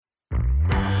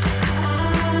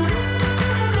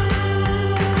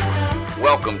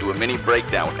Welcome to a mini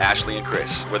breakdown with Ashley and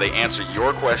Chris, where they answer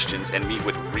your questions and meet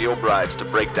with real brides to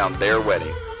break down their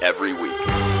wedding every week.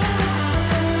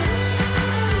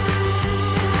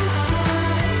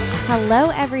 Hello,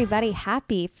 everybody.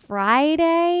 Happy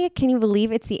Friday. Can you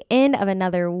believe it's the end of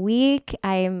another week?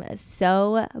 I am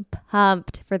so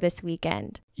pumped for this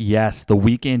weekend. Yes, the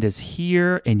weekend is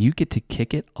here and you get to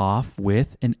kick it off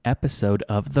with an episode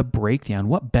of The Breakdown.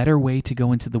 What better way to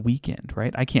go into the weekend,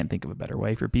 right? I can't think of a better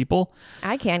way for people.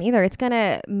 I can't either. It's going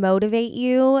to motivate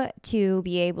you to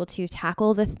be able to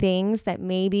tackle the things that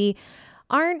maybe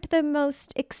aren't the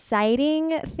most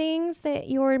exciting things that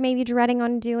you're maybe dreading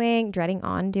on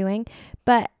doing.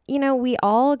 But, you know, we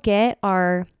all get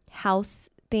our house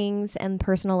things and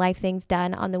personal life things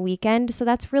done on the weekend. So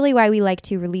that's really why we like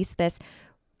to release this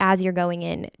as you're going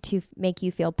in to make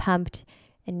you feel pumped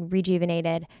and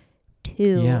rejuvenated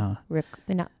to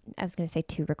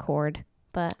record.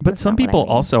 But some people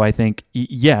also, I think,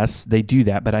 yes, they do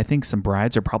that. But I think some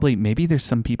brides are probably, maybe there's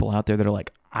some people out there that are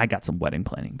like, I got some wedding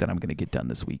planning that I'm going to get done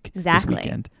this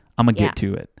weekend. I'm going to get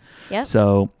to it. Yep.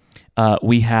 So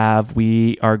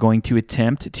we are going to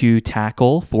attempt to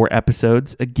tackle 4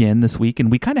 episodes again this week.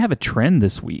 And we kind of have a trend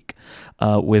this week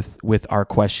with our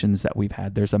questions that we've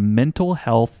had. There's a mental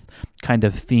health kind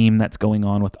of theme that's going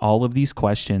on with all of these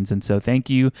questions. And so thank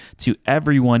you to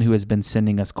everyone who has been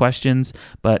sending us questions.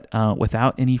 But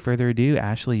without any further ado,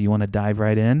 Ashley, you want to dive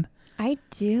right in? I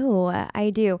do.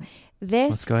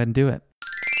 Let's go ahead and do it.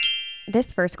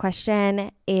 This first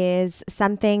question is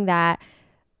something that,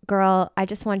 girl, I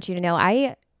just want you to know,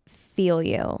 I feel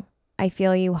you. I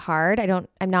feel you hard.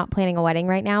 I'm not planning a wedding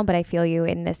right now, but I feel you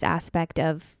in this aspect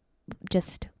of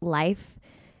just life.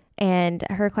 And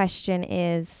her question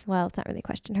is, well, it's not really a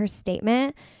question. Her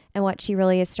statement and what she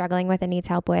really is struggling with and needs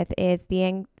help with is the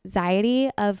anxiety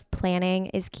of planning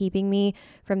is keeping me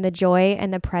from the joy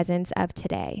and the presence of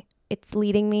today. It's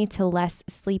leading me to less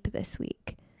sleep this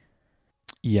week.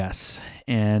 Yes.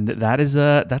 And that's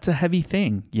a heavy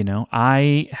thing. You know,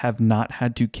 I have not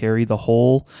had to carry the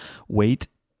whole weight,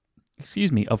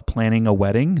 of planning a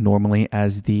wedding. Normally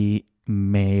as the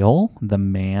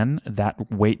man,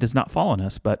 that weight does not fall on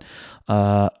us. But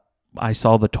I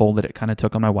saw the toll that it kind of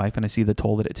took on my wife, and I see the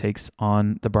toll that it takes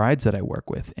on the brides that I work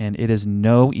with. And it is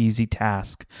no easy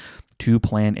task to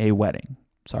plan a wedding.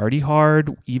 It's already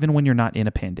hard, even when you're not in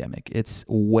a pandemic. It's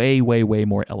way, way, way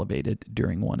more elevated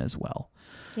during one as well.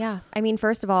 Yeah. I mean,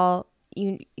 first of all,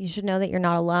 you should know that you're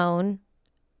not alone.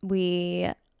 We,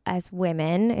 as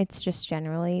women, it's just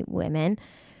generally women,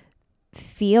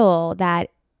 feel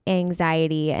that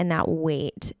anxiety and that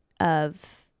weight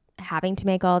of having to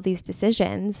make all of these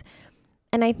decisions.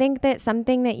 And I think that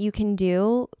something that you can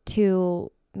do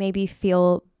to maybe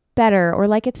feel better or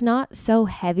like it's not so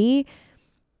heavy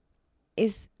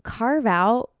is carve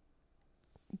out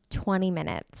 20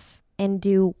 minutes and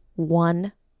do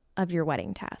one of your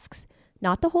wedding tasks.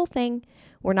 Not the whole thing.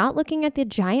 We're not looking at the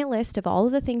giant list of all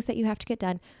of the things that you have to get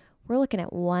done. We're looking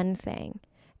at one thing.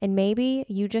 And maybe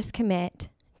you just commit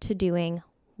to doing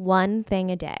one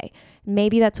thing a day.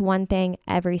 Maybe that's one thing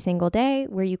every single day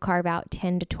where you carve out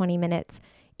 10 to 20 minutes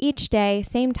each day,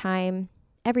 same time,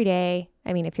 every day.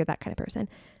 I mean, if you're that kind of person.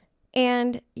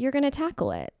 And you're going to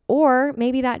tackle it. Or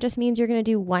maybe that just means you're going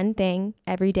to do one thing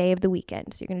every day of the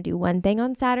weekend. So you're going to do one thing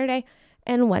on Saturday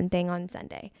and one thing on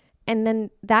Sunday. And then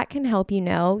that can help you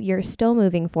know you're still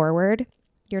moving forward.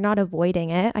 You're not avoiding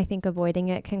it. I think avoiding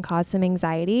it can cause some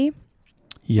anxiety.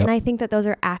 Yep. And I think that those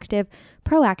are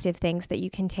proactive things that you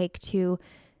can take to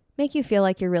make you feel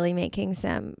like you're really making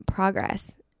some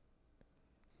progress.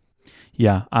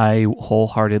 Yeah, I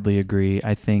wholeheartedly agree.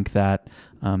 I think that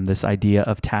this idea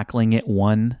of tackling it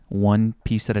one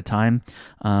piece at a time,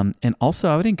 and also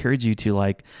I would encourage you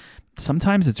to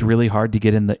sometimes it's really hard to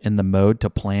get in the mode to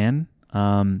plan.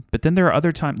 But then there are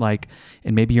other times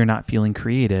and maybe you're not feeling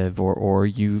creative or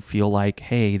you feel like,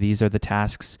 hey, these are the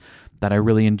tasks that I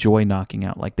really enjoy knocking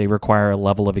out. Like they require a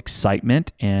level of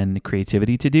excitement and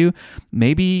creativity to do.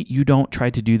 Maybe you don't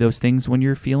try to do those things when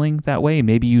you're feeling that way.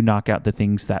 Maybe you knock out the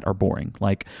things that are boring,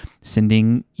 like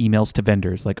sending emails to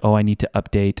vendors, like, oh, I need to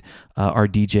update our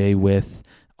DJ with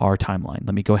our timeline.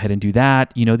 Let me go ahead and do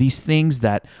that. You know, these things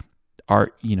that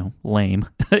are, lame,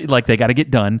 like they got to get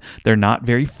done. They're not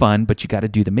very fun, but you got to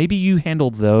do them. Maybe you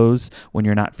handle those when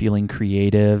you're not feeling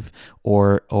creative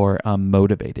or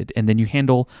motivated. And then you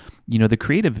handle, the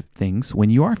creative things when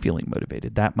you are feeling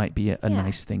motivated. That might be a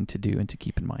nice thing to do and to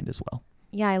keep in mind as well.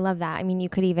 Yeah, I love that. I mean, you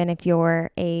could even, if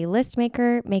you're a list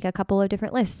maker, make a couple of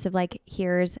different lists of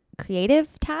here's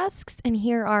creative tasks and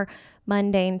here are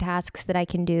mundane tasks that I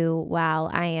can do while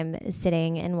I am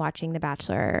sitting and watching The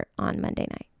Bachelor on Monday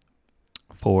night.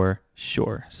 For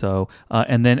sure. So,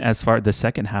 and then as far the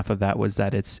second half of that was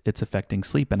that it's affecting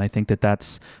sleep. And I think that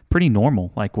that's pretty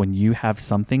normal. Like when you have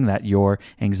something that your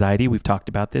anxiety, we've talked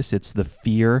about this, it's the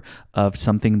fear of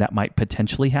something that might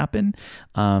potentially happen.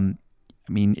 I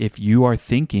mean, if you are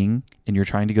thinking and you're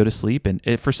trying to go to sleep, and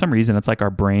for some reason, it's like our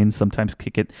brains sometimes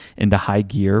kick it into high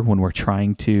gear when we're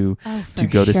trying to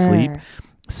go to sleep.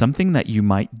 Something that you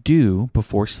might do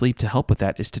before sleep to help with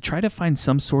that is to try to find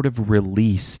some sort of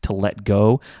release to let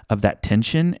go of that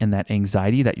tension and that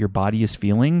anxiety that your body is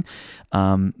feeling.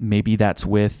 Maybe that's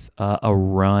with a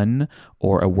run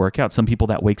or a workout. Some people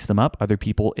that wakes them up. Other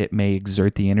people, it may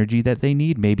exert the energy that they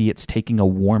need. Maybe it's taking a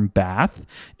warm bath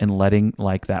and letting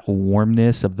like that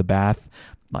warmness of the bath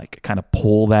like kind of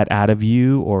pull that out of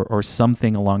you or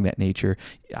something along that nature.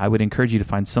 I would encourage you to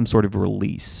find some sort of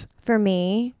release. For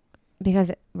me,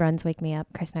 because runs wake me up.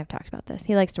 Chris and I have talked about this.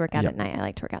 He likes to work out at night. I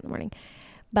like to work out in the morning.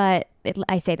 But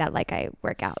I say that like I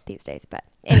work out these days. But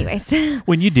anyways.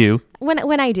 When you do.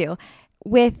 When I do.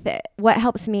 With what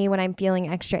helps me when I'm feeling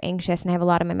extra anxious and I have a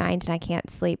lot on my mind and I can't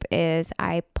sleep is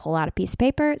I pull out a piece of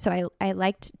paper. So I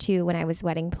liked to, when I was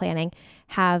wedding planning,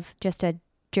 have just a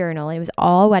journal. It was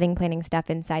all wedding planning stuff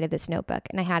inside of this notebook.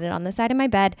 And I had it on the side of my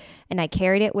bed and I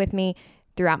carried it with me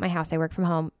throughout my house. I work from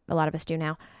home. A lot of us do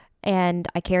now. And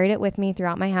I carried it with me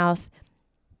throughout my house.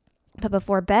 But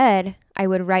before bed, I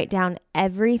would write down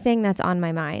everything that's on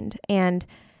my mind. And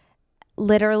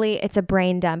literally, it's a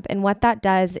brain dump. And what that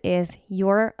does is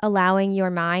you're allowing your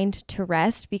mind to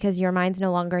rest because your mind's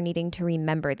no longer needing to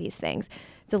remember these things.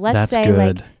 So let's say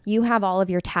like you have all of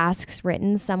your tasks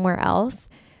written somewhere else,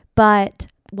 but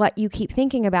what you keep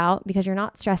thinking about, because you're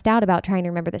not stressed out about trying to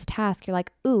remember this task, you're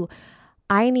like, ooh,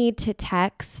 I need to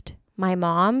text my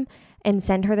mom and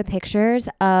send her the pictures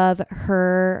of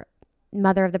her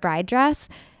mother of the bride dress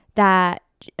that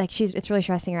like it's really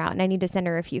stressing her out and I need to send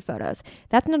her a few photos.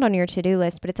 That's not on your to-do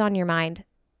list, but it's on your mind.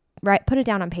 Right? Put it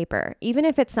down on paper. Even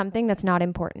if it's something that's not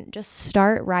important, just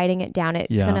start writing it down.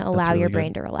 It's going to allow really your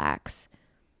brain to relax.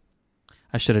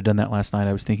 I should have done that last night.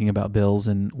 I was thinking about bills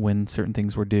and when certain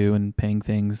things were due and paying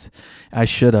things. I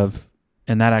should have.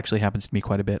 And that actually happens to me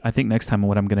quite a bit. I think next time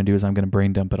what I'm going to do is I'm going to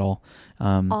brain dump it all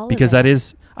because that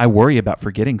is, I worry about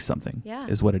forgetting something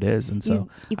is what it is. And so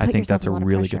I think that's a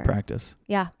really good practice.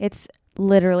 Yeah. It's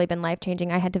literally been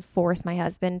life-changing. I had to force my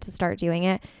husband to start doing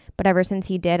it. But ever since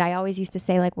he did, I always used to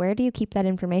say like, where do you keep that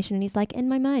information? And he's like, in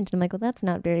my mind. And I'm like, well, that's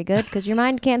not very good because your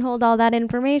mind can't hold all that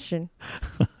information.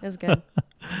 It was good.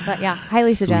 But yeah,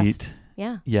 highly suggest.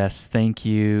 Yeah. Yes. Thank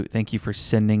you. Thank you for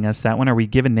sending us that one. Are we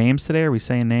giving names today? Are we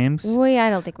saying names? I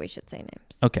don't think we should say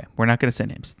names. Okay. We're not going to say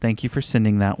names. Thank you for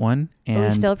sending that one. And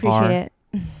we still appreciate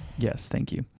it. Yes.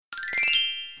 Thank you.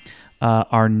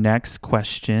 Our next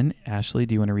question, Ashley,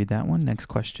 do you want to read that one? Next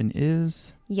question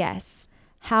is? Yes.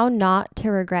 How not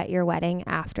to regret your wedding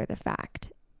after the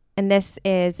fact. And this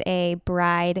is a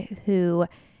bride who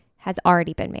has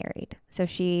already been married. So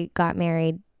she got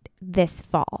married this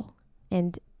fall.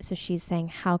 And so she's saying,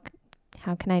 how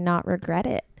can I not regret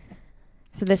it?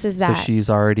 So this is that. So she's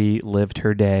already lived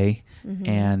her day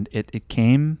and it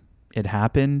came, it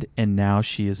happened, and now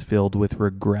she is filled with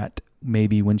regret.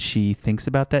 Maybe when she thinks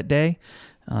about that day,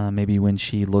 maybe when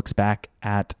she looks back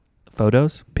at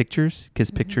photos, pictures, because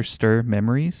pictures stir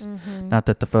memories. Not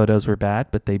that the photos were bad,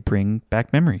 but they bring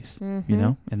back memories, you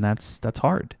know, and that's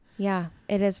hard. Yeah,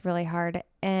 it is really hard.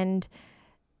 And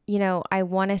you know, I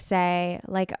want to say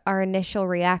like our initial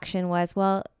reaction was,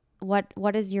 well,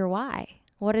 what is your why?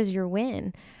 What is your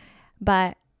win?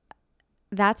 But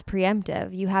that's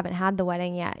preemptive. You haven't had the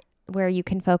wedding yet where you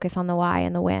can focus on the why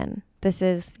and the win.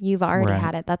 You've already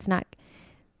had it. That's not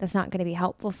going to be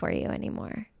helpful for you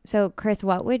anymore. So Chris,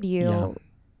 what would you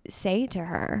say to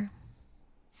her?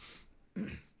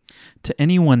 To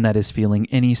anyone that is feeling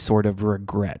any sort of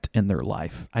regret in their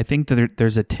life, I think that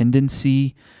there's a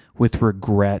tendency with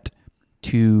regret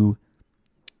to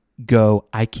go,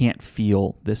 I can't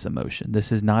feel this emotion.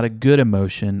 This is not a good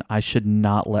emotion. I should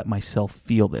not let myself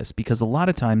feel this, because a lot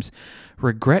of times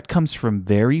regret comes from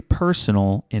very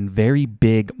personal and very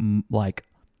big, like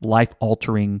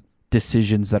life-altering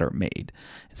decisions that are made.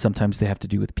 Sometimes they have to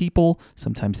do with people.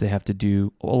 Sometimes they have to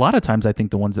do, a lot of times I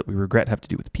think the ones that we regret have to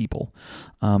do with people.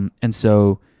 And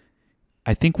so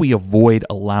I think we avoid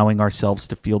allowing ourselves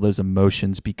to feel those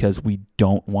emotions because we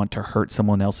don't want to hurt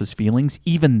someone else's feelings,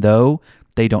 even though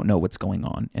they don't know what's going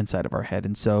on inside of our head.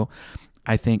 And so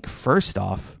I think first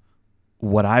off,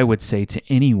 what I would say to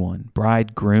anyone,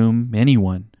 bride, groom,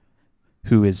 anyone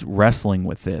who is wrestling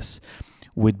with this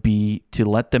would be to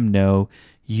let them know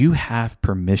you have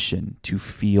permission to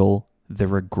feel the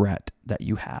regret that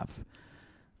you have.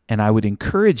 And I would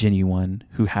encourage anyone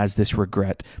who has this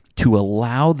regret to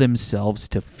allow themselves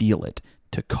to feel it,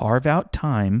 to carve out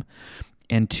time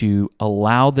and to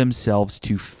allow themselves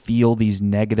to feel these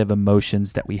negative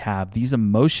emotions that we have. These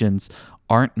emotions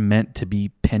aren't meant to be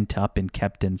pent up and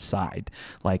kept inside.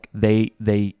 Like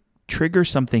they trigger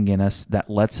something in us that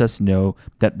lets us know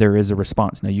that there is a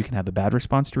response. Now, you can have a bad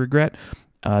response to regret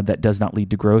that does not lead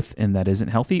to growth and that isn't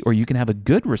healthy, or you can have a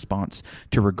good response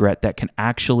to regret that can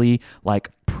actually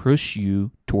like push you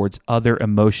towards other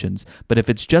emotions. But if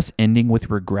it's just ending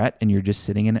with regret and you're just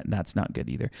sitting in it, that's not good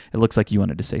either. It looks like you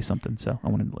wanted to say something, so I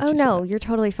wanted to let you say that. You're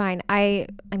totally fine. I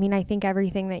mean, I think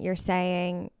everything that you're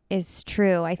saying is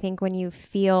true. I think when you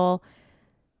feel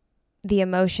the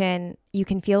emotion, you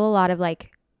can feel a lot of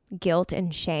like guilt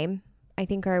and shame, I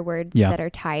think are words that are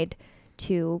tied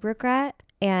to regret.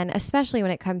 And especially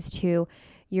when it comes to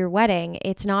your wedding,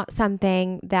 it's not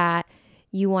something that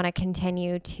you want to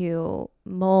continue to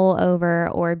mull over,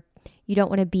 or you don't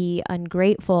want to be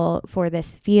ungrateful for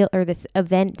this this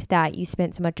event that you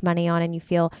spent so much money on, and you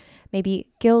feel maybe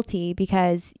guilty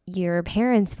because your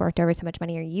parents forked over so much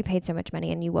money or you paid so much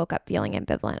money and you woke up feeling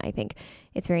ambivalent. I think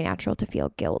it's very natural to feel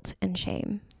guilt and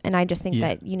shame. And I just think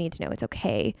that you need to know it's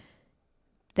okay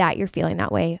that you're feeling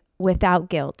that way without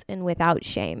guilt and without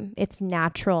shame. It's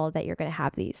natural that you're going to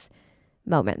have these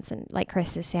moments. And like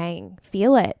Chris is saying,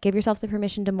 feel it. Give yourself the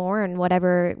permission to mourn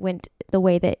whatever went the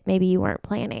way that maybe you weren't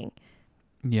planning.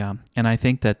 Yeah. And I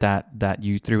think that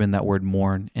you threw in that word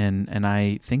mourn. And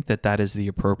I think that is the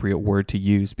appropriate word to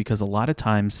use, because a lot of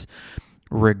times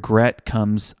regret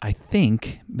comes, I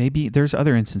think, maybe there's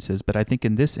other instances, but I think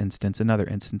in this instance and other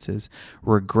instances,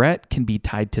 regret can be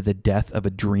tied to the death of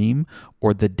a dream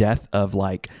or the death of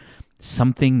like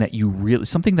something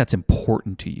that's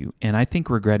important to you. And I think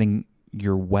regretting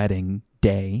your wedding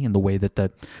day and the way that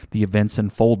the events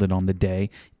unfolded on the day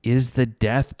is the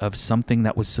death of something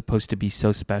that was supposed to be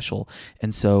so special.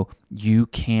 And so you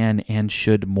can and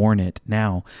should mourn it.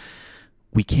 Now,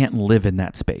 we can't live in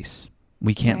that space.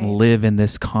 We can't live in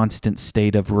this constant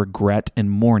state of regret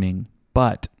and mourning,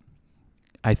 but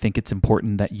I think it's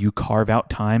important that you carve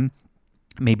out time,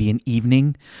 maybe an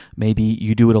evening, maybe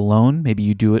you do it alone, maybe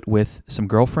you do it with some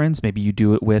girlfriends, maybe you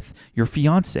do it with your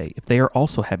fiance if they are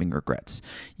also having regrets.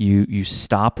 You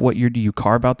stop what you do, you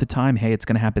carve out the time, hey, it's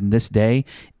going to happen this day,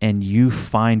 and you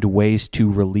find ways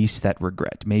to release that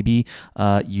regret. Maybe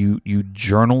you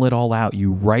journal it all out.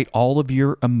 You write all of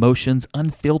your emotions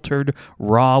unfiltered,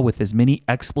 raw, with as many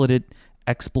expletives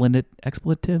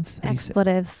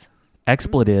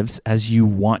as you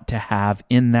want to have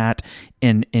in that,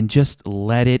 and just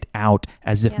let it out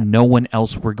as if no one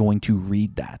else were going to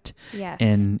read that. Yes.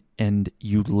 And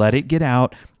you let it get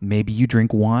out. Maybe you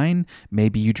drink wine,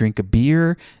 maybe you drink a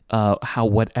beer,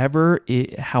 however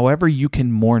you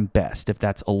can mourn best. If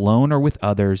that's alone or with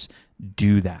others,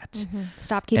 do that. Mm-hmm.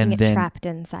 Stop keeping it trapped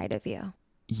inside of you.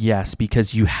 Yes,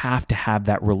 because you have to have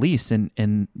that release,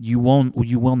 and you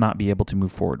will not be able to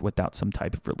move forward without some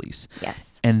type of release.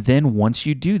 Yes. And then once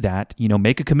you do that,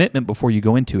 make a commitment before you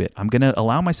go into it. I'm going to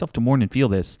allow myself to mourn and feel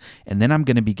this, and then I'm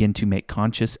going to begin to make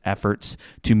conscious efforts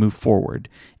to move forward.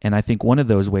 And I think one of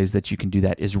those ways that you can do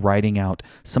that is writing out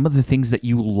some of the things that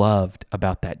you loved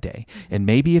about that day. And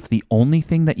maybe if the only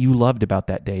thing that you loved about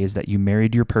that day is that you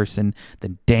married your person,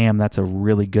 then damn, that's a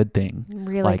really good thing.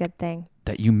 Really good thing.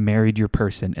 That you married your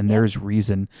person, and there's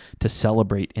reason to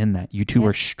celebrate in that. You two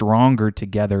are stronger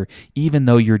together, even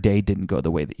though your day didn't go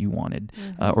the way that you wanted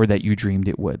or that you dreamed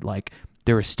it would. Like,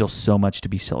 there is still so much to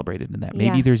be celebrated in that.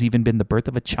 Maybe there's even been the birth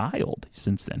of a child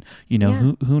since then.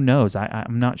 Who knows?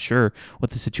 I'm not sure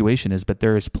what the situation is, but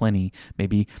there is plenty.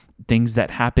 Maybe things that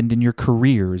happened in your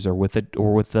careers, or with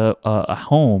a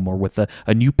home, or with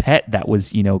a new pet that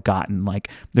was gotten. Like,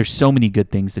 there's so many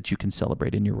good things that you can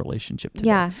celebrate in your relationship today.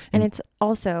 Yeah, and it's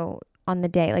also on the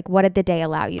day. Like, what did the day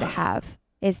allow you to have?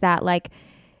 Is that like,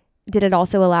 did it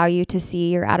also allow you to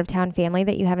see your out-of-town family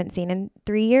that you haven't seen in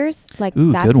 3 years? Like,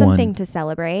 that's something to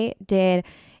celebrate. Did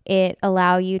it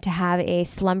allow you to have a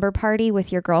slumber party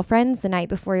with your girlfriends the night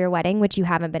before your wedding, which you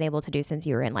haven't been able to do since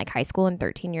you were in like high school and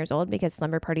 13 years old, because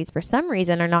slumber parties for some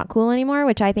reason are not cool anymore,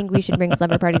 which I think we should bring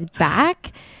slumber parties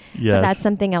back. Yes. But that's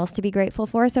something else to be grateful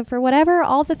for. So for whatever,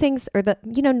 all the things, or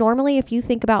normally if you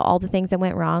think about all the things that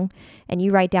went wrong and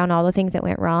you write down all the things that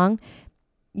went wrong,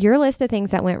 your list of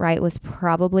things that went right was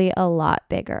probably a lot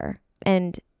bigger.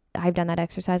 And I've done that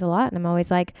exercise a lot. And I'm always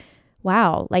like,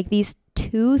 wow, like these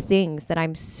two things that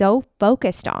I'm so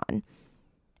focused on,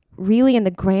 really in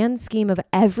the grand scheme of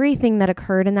everything that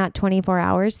occurred in that 24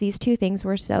 hours, these two things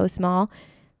were so small.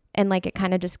 And like, it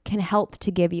kind of just can help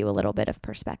to give you a little bit of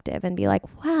perspective and be like,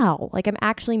 wow, like I'm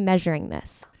actually measuring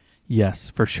this. Yes,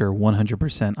 for sure.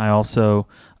 100%. I also,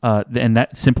 and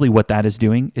that simply what that is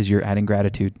doing is you're adding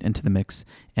gratitude into the mix.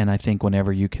 And I think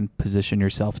whenever you can position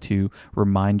yourself to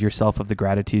remind yourself of the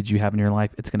gratitudes you have in your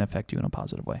life, it's going to affect you in a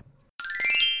positive way.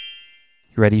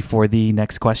 You ready for the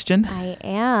next question? I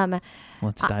am.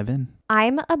 Let's dive in.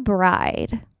 I'm a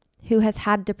bride who has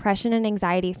had depression and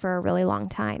anxiety for a really long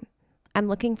time. I'm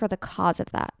looking for the cause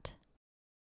of that.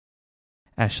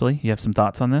 Ashley, you have some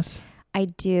thoughts on this? I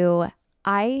do.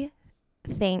 I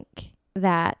think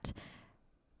that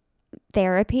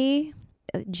therapy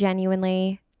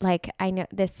genuinely, like, I know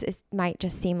might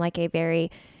just seem like a very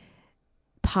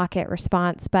pocket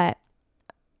response, but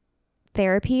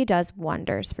therapy does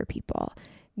wonders for people.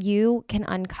 You can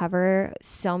uncover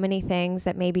so many things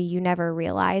that maybe you never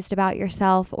realized about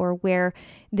yourself, or where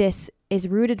this is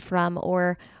rooted from,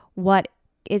 or what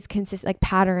is consistent, like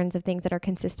patterns of things that are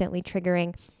consistently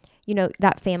triggering,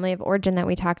 that family of origin that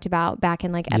we talked about back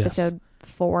in episode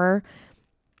 4.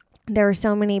 There are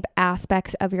so many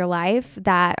aspects of your life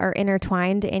that are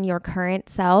intertwined in your current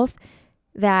self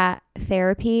that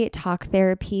talk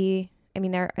therapy, I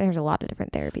mean, there's a lot of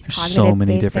different therapies. So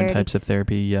many different types of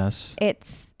therapy. Yes.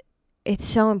 It's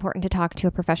so important to talk to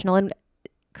a professional. And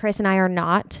Chris and I are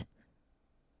not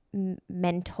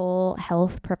mental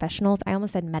health professionals. I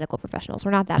almost said medical professionals.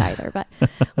 We're not that either, but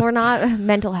we're not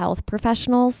mental health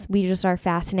professionals. We just are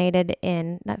fascinated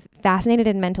in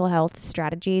mental health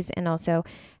strategies, and also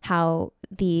how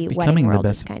the wedding world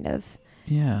is kind of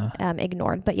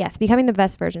ignored. But yes, becoming the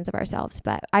best versions of ourselves.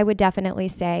 But I would definitely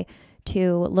say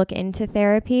to look into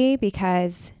therapy,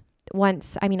 because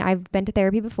I've been to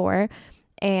therapy before,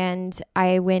 and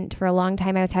I went for a long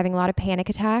time. I was having a lot of panic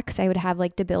attacks. I would have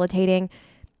debilitating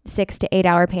 6 to 8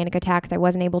 hour panic attacks. I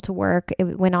wasn't able to work.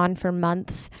 It went on for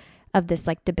months of this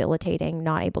debilitating,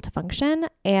 not able to function.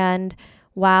 And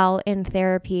while in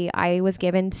therapy, I was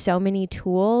given so many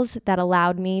tools that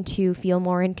allowed me to feel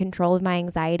more in control of my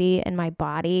anxiety and my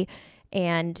body,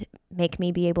 and make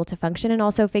me be able to function, and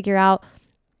also figure out,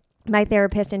 my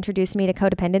therapist introduced me to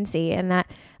codependency, and that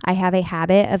I have a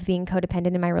habit of being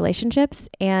codependent in my relationships.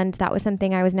 And that was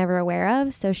something I was never aware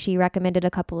of. So she recommended a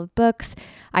couple of books.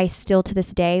 I still to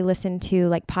this day listen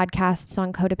to podcasts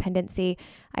on codependency.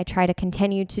 I try to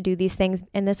continue to do these things.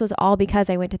 And this was all because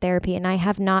I went to therapy, and I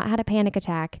have not had a panic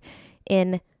attack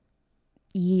in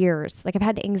years. I've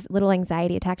had little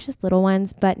anxiety attacks, just little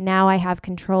ones, but now I have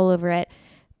control over it,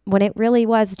 when it really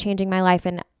was changing my life.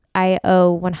 And I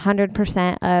owe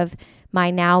 100% of my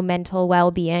now mental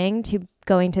well-being to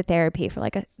going to therapy for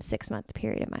a 6-month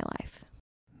period in my life.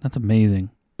 That's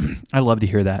amazing. I love to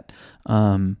hear that.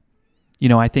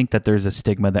 I think that there's a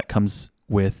stigma that comes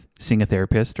with seeing a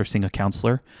therapist or seeing a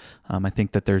counselor. I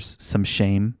think that there's some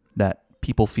shame that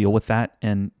people feel with that,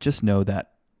 and just know that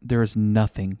there is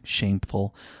nothing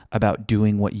shameful about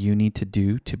doing what you need to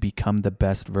do to become the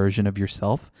best version of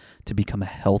yourself, to become a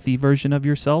healthy version of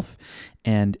yourself.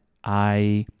 And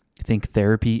I think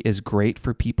therapy is great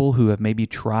for people who have maybe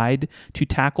tried to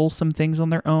tackle some things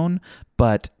on their own,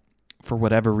 but for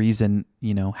whatever reason,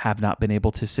 have not been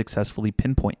able to successfully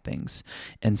pinpoint things.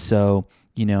 And so,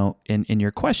 in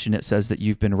your question, it says that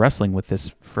you've been wrestling with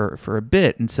this for a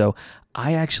bit. And so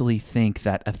I actually think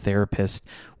that a therapist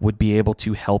would be able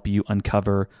to help you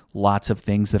uncover lots of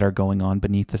things that are going on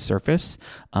beneath the surface,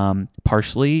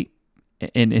 partially.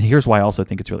 And here's why I also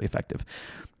think it's really effective,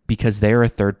 because they're a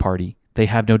third party. They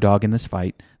have no dog in this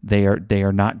fight. They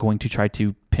are not going to try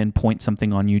to pinpoint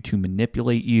something on you to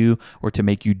manipulate you or to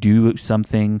make you do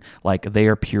something. They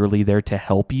are purely there to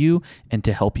help you and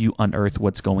to help you unearth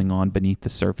what's going on beneath the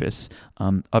surface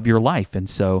of your life. And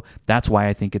so that's why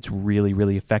I think it's really,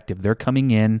 really effective. They're coming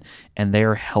in and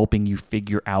they're helping you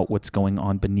figure out what's going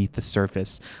on beneath the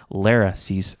surface. Lara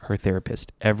sees her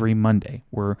therapist every Monday.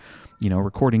 We're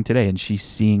recording today, and she's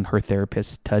seeing her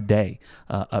therapist today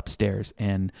upstairs.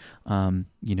 And,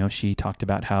 she talked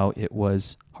about how it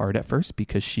was hard at first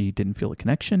because she didn't feel a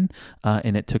connection,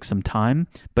 and it took some time,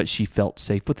 but she felt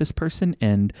safe with this person.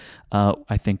 And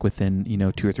I think within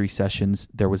 2 or 3 sessions,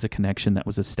 there was a connection that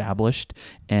was established,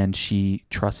 and she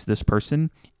trusts this person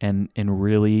and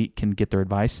really can get their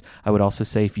advice. I would also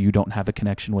say, if you don't have a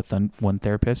connection with one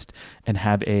therapist and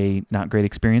have a not great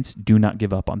experience, do not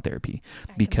give up on therapy.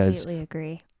 Because completely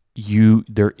agree.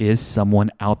 There is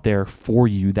someone out there for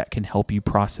you that can help you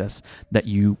process, that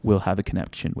you will have a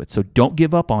connection with. So don't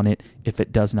give up on it if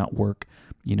it does not work,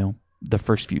 the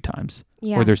first few times,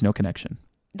 or there's no connection.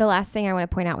 The last thing I want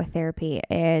to point out with therapy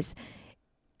is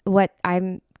what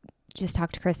I'm just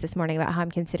talked to Chris this morning about, how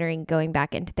I'm considering going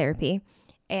back into therapy.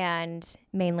 And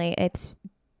mainly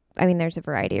there's a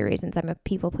variety of reasons. I'm a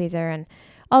people pleaser and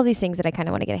all these things that I kind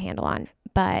of want to get a handle on.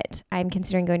 But I'm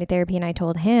considering going to therapy, and I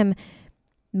told him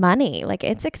money, like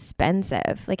it's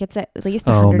expensive. Like it's at least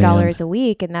 $100 a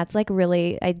week. And that's like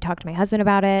really, I talked to my husband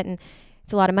about it, and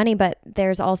it's a lot of money, but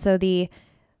there's also the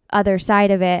other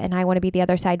side of it. And I want to be the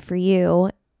other side for you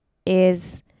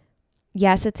is,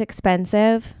 yes, it's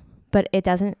expensive, but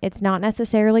it's not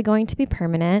necessarily going to be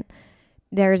permanent.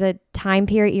 There's a time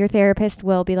period. Your therapist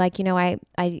will be like,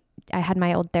 I had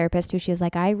my old therapist who she was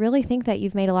like, I really think that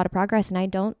you've made a lot of progress, and I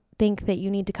don't think that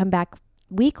you need to come back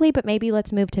weekly, but maybe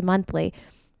let's move to monthly.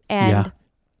 And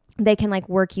they can like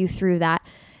work you through that.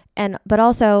 But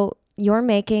also you're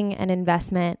making an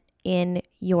investment in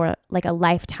your, like a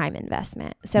lifetime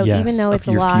investment. So even though it's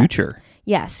a lot, future.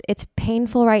 Yes, it's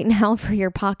painful right now for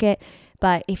your pocket,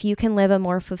 but if you can live a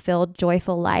more fulfilled,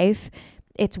 joyful life,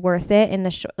 it's worth it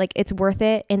it's worth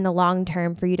it in the long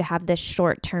term for you to have this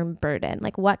short-term burden.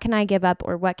 Like, what can I give up,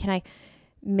 or what can I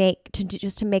make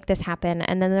to make this happen?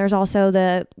 And then there's also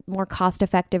the more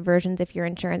cost-effective versions if your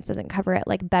insurance doesn't cover it,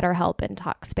 like BetterHelp and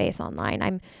Talkspace online.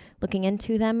 I'm looking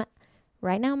into them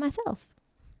right now myself.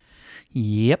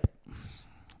 Yep.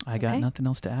 I got nothing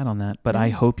else to add on that, but I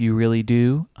hope you really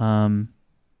do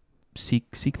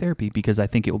seek therapy, because I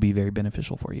think it will be very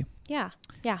beneficial for you. Yeah.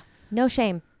 No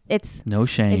shame. No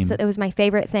shame. It was my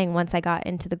favorite thing once I got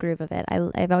into the groove of it.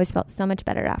 I've always felt so much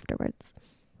better afterwards.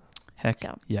 Heck,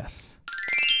 yes.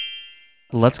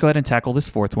 Let's go ahead and tackle this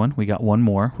fourth one. We got one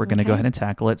more. We're going to go ahead and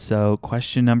tackle it. So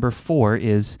question number 4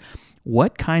 is,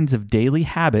 what kinds of daily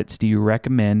habits do you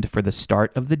recommend for the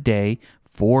start of the day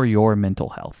for your mental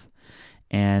health?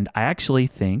 And I actually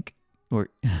think,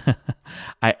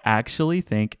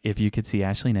 if you could see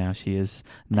Ashley now, she is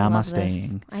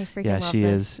namasteing. I freaking love she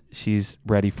this. She's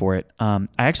ready for it. I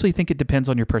actually think it depends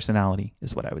on your personality,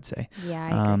 is what I would say. Yeah,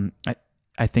 I agree.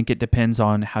 I think it depends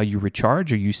on how you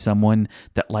recharge. Are you someone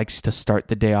that likes to start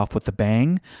the day off with a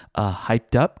bang,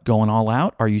 hyped up, going all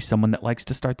out? Are you someone that likes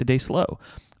to start the day slow?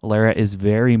 Lara is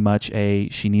very much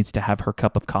she needs to have her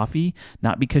cup of coffee,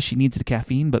 not because she needs the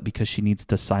caffeine, but because she needs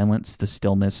the silence, the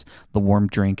stillness, the warm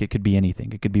drink. It could be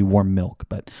anything. It could be warm milk,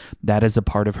 but that is a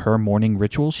part of her morning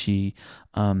ritual. She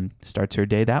starts her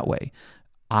day that way.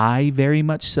 I very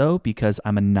much so, because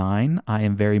I'm a 9. I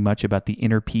am very much about the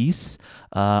inner peace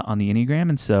on the Enneagram.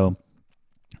 And so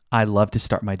I love to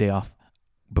start my day off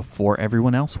before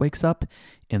everyone else wakes up,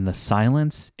 in the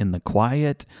silence, in the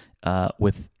quiet,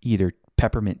 with either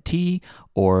peppermint tea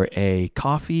or a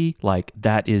coffee. Like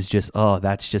that is just,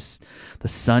 that's just the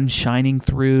sun shining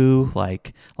through,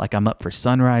 like I'm up for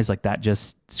sunrise. Like that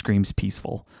just screams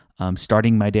peaceful.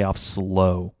 Starting my day off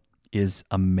slow is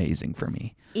amazing for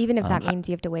me. Even if that means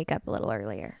you have to wake up a little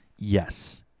earlier.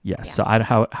 Yes. Yeah. So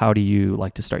how do you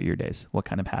like to start your days? What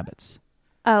kind of habits?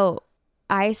 Oh,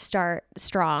 I start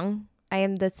strong.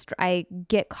 I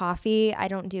get coffee. I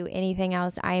don't do anything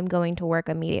else. I am going to work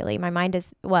immediately. My mind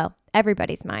is,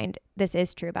 everybody's mind. This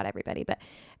is true about everybody, but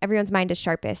everyone's mind is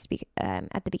sharpest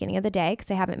at the beginning of the day, because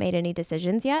they haven't made any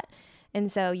decisions yet.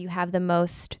 And so you have the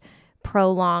most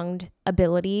prolonged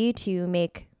ability to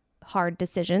make hard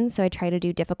decisions. So I try to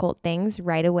do difficult things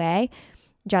right away.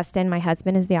 Justin, my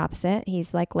husband, is the opposite.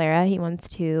 He's like Lara. He wants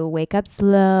to wake up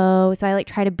slow. So I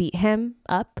try to beat him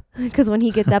up, because when he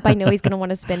gets up, I know he's going to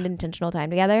want to spend intentional time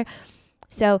together.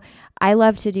 So I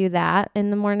love to do that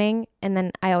in the morning. And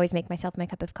then I always make myself my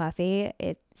cup of coffee.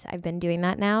 I've been doing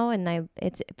that now, and I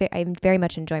very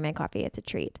much enjoy my coffee. It's a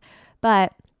treat.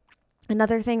 But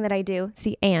another thing that I do,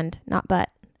 not but.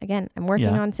 Again, I'm working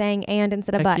on saying and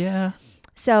instead of but. Yeah.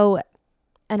 So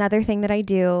another thing that I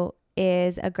do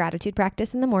is a gratitude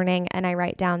practice in the morning, and I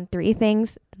write down 3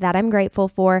 things that I'm grateful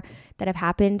for that have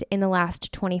happened in the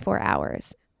last 24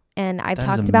 hours. And I've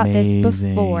talked about this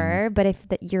before, but if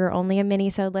you're only a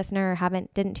mini-sode listener or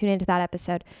didn't tune into that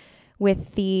episode,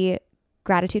 with the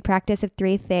gratitude practice of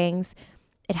 3 things,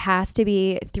 it has to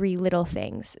be 3 little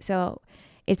things. So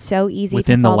it's so easy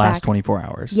within to fall the last back. 24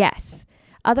 hours. Yes.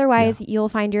 Otherwise, you'll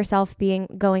find yourself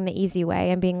going the easy way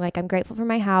and being like, I'm grateful for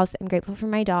my house, I'm grateful for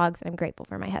my dogs, and I'm grateful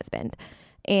for my husband.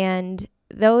 And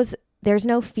there's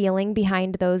no feeling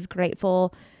behind those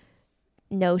grateful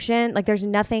notion. Like there's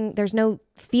no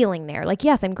feeling there. Like,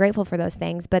 yes, I'm grateful for those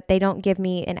things, but they don't give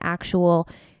me an actual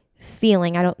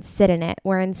feeling. I don't sit in it.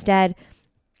 Where instead,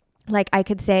 like I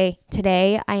could say,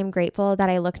 today I am grateful that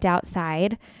I looked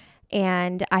outside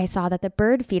and I saw that the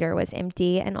bird feeder was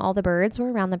empty and all the birds were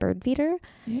around the bird feeder.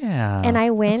 Yeah. And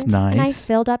I went nice. and I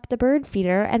filled up the bird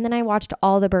feeder, and then I watched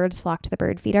all the birds flock to the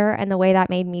bird feeder. And the way that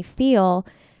made me feel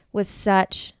was so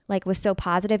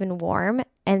positive and warm.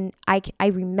 And I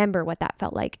remember what that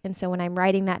felt like. And so when I'm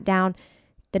writing that down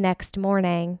the next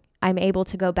morning, I'm able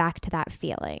to go back to that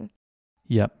feeling.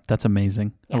 Yep, that's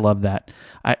amazing. Yeah. I love that.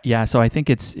 So I think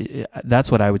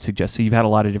that's what I would suggest. So you've had a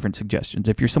lot of different suggestions.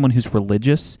 If you're someone who's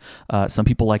religious, some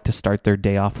people like to start their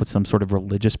day off with some sort of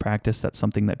religious practice. That's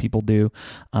something that people do.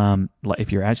 Some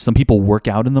people work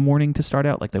out in the morning to start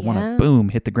out, like they want to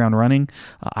hit the ground running.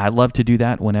 I love to do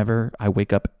that whenever I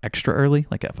wake up extra early,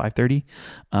 like at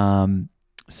 5:30.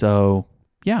 So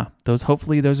yeah, those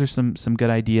are some good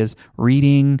ideas.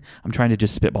 Reading, I'm trying to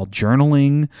just spitball.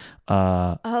 Journaling, any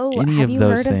of those things. Have you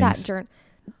heard of that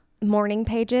morning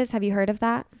pages? Have you heard of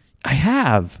that? I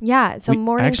have. Yeah, so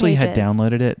morning pages. I actually had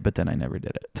downloaded it, but then I never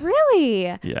did it.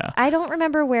 Really? Yeah. I don't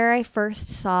remember where I first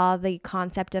saw the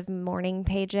concept of morning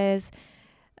pages.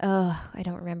 I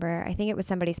don't remember. I think it was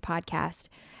somebody's podcast.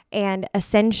 And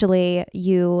essentially,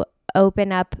 you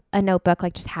open up a notebook,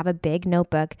 like just have a big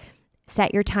notebook,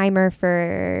 set your timer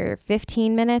for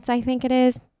 15 minutes, I think it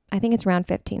is. I think it's around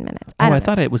 15 minutes. I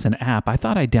thought it was an app. I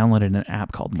thought I downloaded an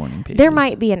app called Morning Pages. There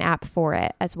might be an app for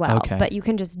it as well, okay. But you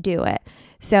can just do it.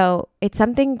 So it's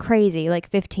something crazy, like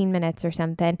 15 minutes or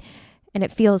something, and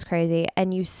it feels crazy.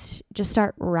 And you just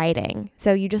start writing.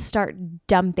 So you just start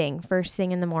dumping first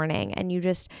thing in the morning, and you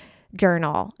just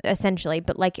journal, essentially.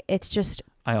 But like it's just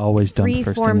I always dump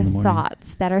first thing in the morning.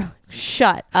 Thoughts that are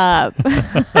shut up.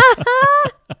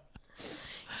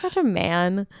 Such a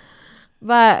man.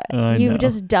 But you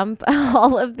just dump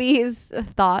all of these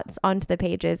thoughts onto the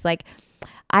pages. Like,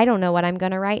 I don't know what I'm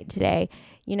going to write today.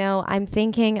 You know, I'm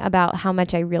thinking about how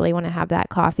much I really want to have that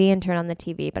coffee and turn on the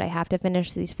TV, but I have to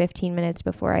finish these 15 minutes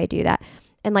before I do that.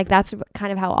 And like, that's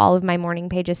kind of how all of my morning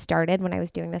pages started when I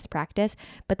was doing this practice.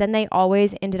 But then they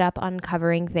always ended up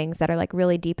uncovering things that are like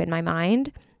really deep in my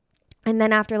mind. And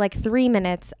then after like 3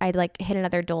 minutes, I'd like hit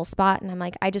another dull spot. And I'm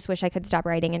like, I just wish I could stop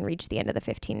writing and reach the end of the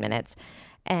 15 minutes.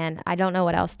 And I don't know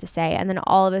what else to say. And then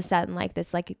all of a sudden, like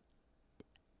this like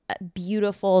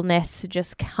beautifulness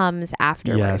just comes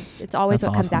afterwards. Yes, it's always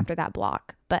what comes awesome. after that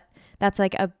block. But that's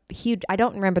like a huge, I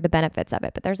don't remember the benefits of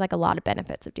it, but there's like a lot of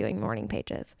benefits of doing morning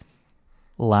pages.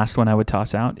 Last one I would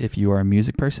toss out, if you are a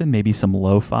music person, maybe some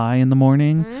lo-fi in the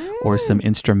morning or some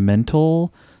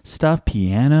instrumental stuff,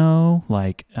 piano,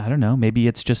 like, I don't know, maybe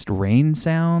it's just rain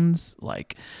sounds,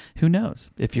 like, who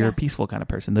knows? If you're a peaceful kind of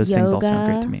person, those things all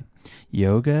sound great to me.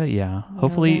 Yoga, yeah.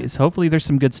 Hopefully there's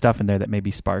some good stuff in there that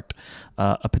maybe sparked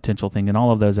a potential thing, and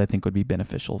all of those I think would be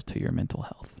beneficial to your mental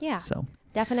health. Yeah. So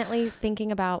definitely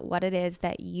thinking about what it is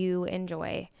that you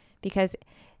enjoy, because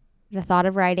the thought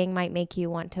of writing might make you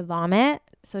want to vomit.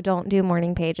 So don't do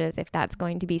morning pages if that's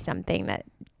going to be something that,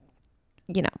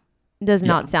 you know, does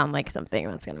not sound like something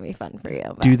that's going to be fun for you.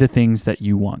 But do the things that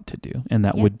you want to do and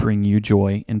that would bring you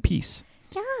joy and peace.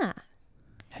 Yeah.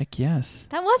 Heck yes.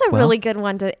 That was a really good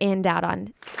one to end out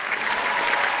on.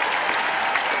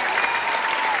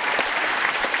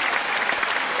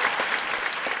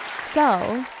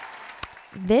 So,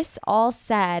 this all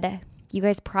said, you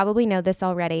guys probably know this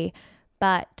already,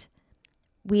 but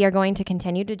we are going to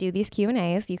continue to do these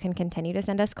Q&As. You can continue to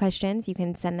send us questions. You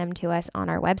can send them to us on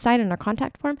our website in our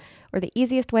contact form, or the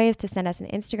easiest way is to send us an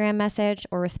Instagram message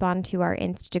or respond to our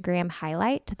Instagram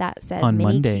highlight that says on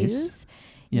mini Mondays. Qs.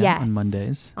 Yeah, yes. on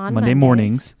Mondays. On Monday Mondays.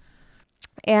 mornings.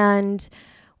 And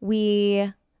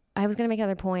I was going to make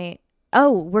another point.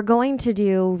 Oh, we're going to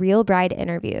do real bride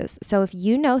interviews. So if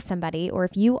you know somebody, or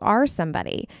if you are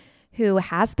somebody who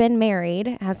has been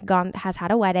married, has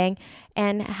had a wedding,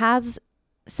 and has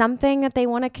something that they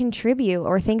want to contribute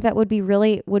or think that would be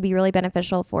really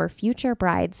beneficial for future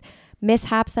brides,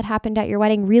 mishaps that happened at your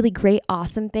wedding, really great,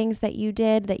 awesome things that you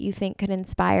did that you think could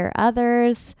inspire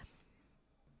others.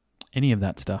 Any of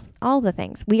that stuff. All the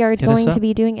things. We are going to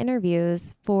be doing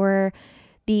interviews for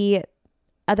the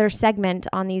other segment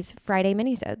on these Friday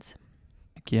minisodes.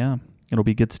 Yeah, it'll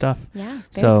be good stuff. Yeah,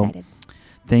 very excited.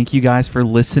 Thank you guys for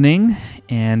listening,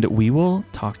 and we will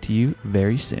talk to you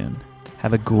very soon.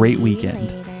 Have a great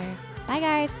weekend. Later.